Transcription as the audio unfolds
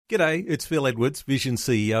G'day, it's Phil Edwards, Vision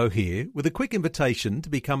CEO here, with a quick invitation to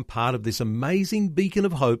become part of this amazing beacon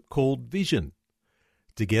of hope called Vision.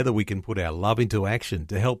 Together we can put our love into action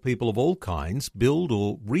to help people of all kinds build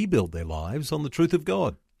or rebuild their lives on the truth of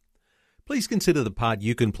God. Please consider the part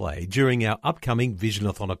you can play during our upcoming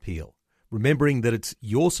Visionathon appeal, remembering that it's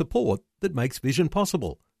your support that makes Vision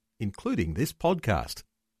possible, including this podcast.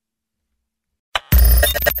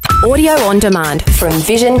 Audio on demand from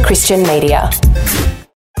Vision Christian Media.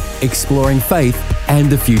 Exploring faith and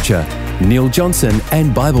the future. Neil Johnson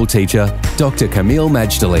and Bible teacher Dr. Kameel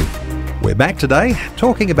Majdali. We're back today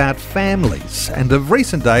talking about families, and of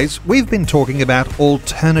recent days we've been talking about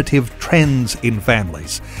alternative trends in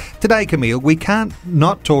families. Today, Kameel, we can't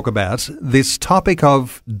not talk about this topic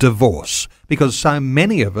of divorce because so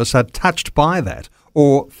many of us are touched by that,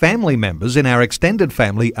 or family members in our extended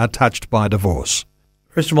family are touched by divorce.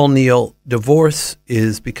 First of all, Neil, divorce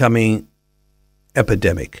is becoming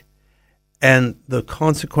epidemic, and the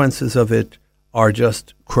consequences of it are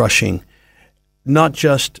just crushing, not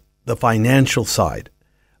just the financial side,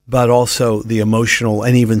 but also the emotional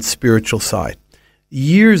and even spiritual side.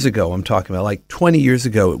 Years ago, I'm talking about like 20 years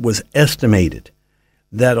ago, it was estimated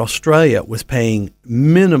that Australia was paying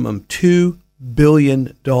minimum $2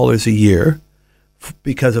 billion a year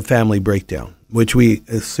because of family breakdown, which we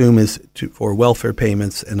assume is for welfare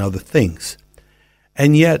payments and other things.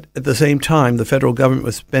 And yet, at the same time, the federal government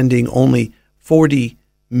was spending only $40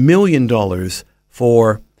 million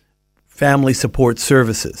for family support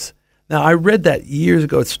services. Now, I read that years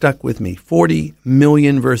ago. It stuck with me. 40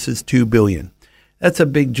 million versus 2 billion. That's a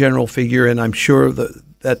big general figure, and I'm sure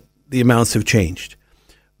that the amounts have changed.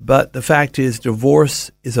 But the fact is, divorce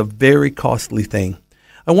is a very costly thing.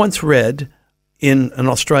 I once read in an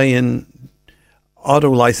Australian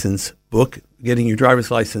auto license book, getting your driver's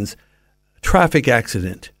license, traffic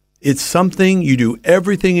accident. It's something you do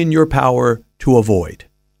everything in your power to avoid.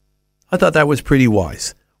 I thought that was pretty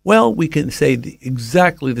wise. Well, we can say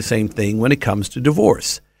exactly the same thing when it comes to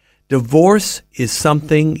divorce. Divorce is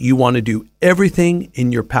something you want to do everything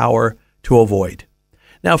in your power to avoid.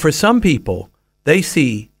 Now, for some people, they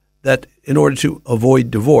see that in order to avoid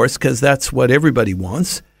divorce, because that's what everybody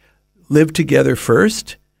wants, live together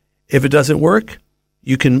first. If it doesn't work,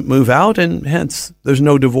 you can move out, and hence there's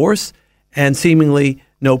no divorce and seemingly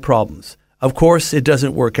no problems. Of course, it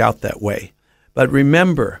doesn't work out that way. But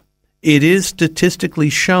remember, it is statistically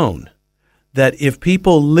shown that if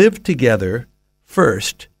people live together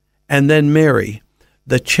first and then marry,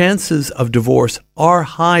 the chances of divorce are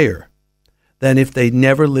higher than if they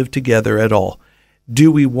never live together at all.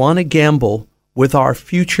 Do we want to gamble with our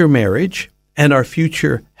future marriage and our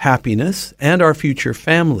future happiness and our future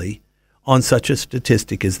family on such a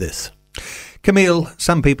statistic as this? Kameel,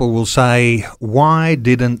 some people will say, why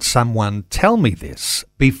didn't someone tell me this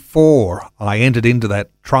before I entered into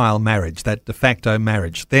that trial marriage, that de facto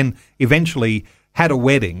marriage, then eventually had a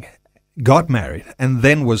wedding, got married, and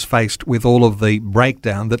then was faced with all of the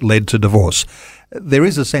breakdown that led to divorce? There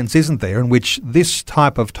is a sense, isn't there, in which this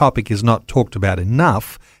type of topic is not talked about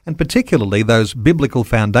enough, and particularly those biblical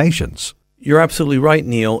foundations. You're absolutely right,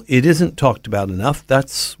 Neil. It isn't talked about enough.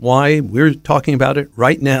 That's why we're talking about it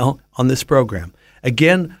right now on this program.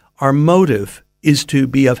 Again, our motive is to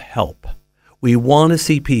be of help. We want to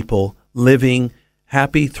see people living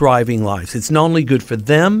happy, thriving lives. It's not only good for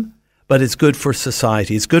them, but it's good for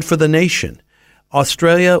society. It's good for the nation.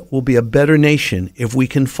 Australia will be a better nation if we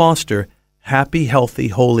can foster happy, healthy,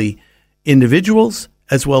 holy individuals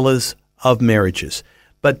as well as of marriages.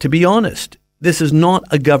 But to be honest, this is not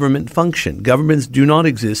a government function. Governments do not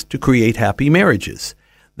exist to create happy marriages.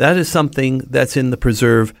 That is something that's in the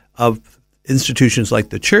preserve of institutions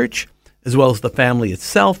like the church, as well as the family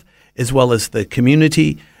itself, as well as the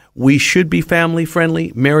community. We should be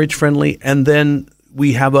family-friendly, marriage-friendly, and then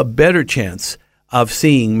we have a better chance of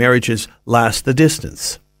seeing marriages last the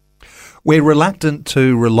distance. We're reluctant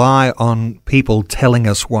to rely on people telling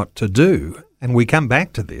us what to do, and we come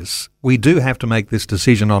back to this. We do have to make this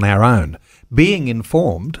decision on our own. Being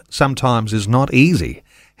informed sometimes is not easy.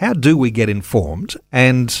 How do we get informed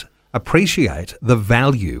and appreciate the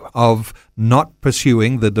value of not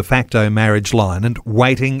pursuing the de facto marriage line and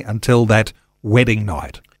waiting until that wedding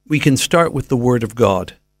night? We can start with the Word of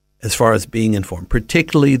God as far as being informed,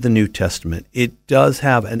 particularly the New Testament. It does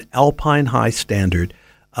have an alpine high standard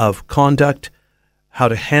of conduct, how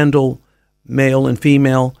to handle male and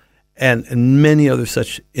female, and many other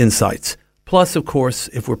such insights. Plus, of course,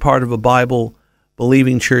 if we're part of a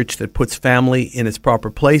Bible-believing church that puts family in its proper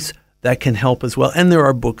place, that can help as well. And there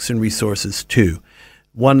are books and resources too.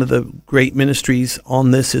 One of the great ministries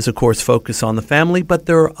on this is, of course, Focus on the Family, but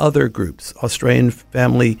there are other groups, Australian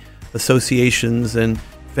family associations and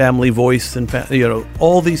Family Voice, and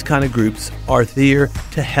all these kind of groups are there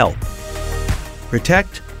to help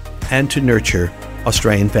protect and to nurture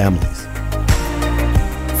Australian families.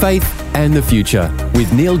 Faith and the Future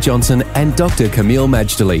with Neil Johnson and Dr. Camille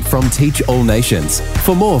Majdali from Teach All Nations.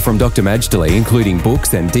 For more from Dr. Majdali, including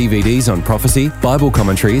books and DVDs on prophecy, Bible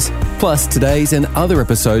commentaries, plus today's and other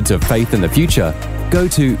episodes of Faith and the Future, go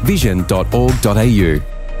to vision.org.au.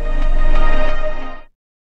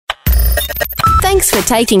 Thanks for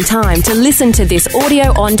taking time to listen to this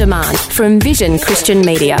audio on demand from Vision Christian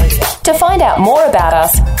Media. To find out more about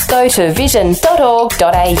us, go to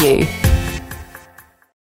vision.org.au.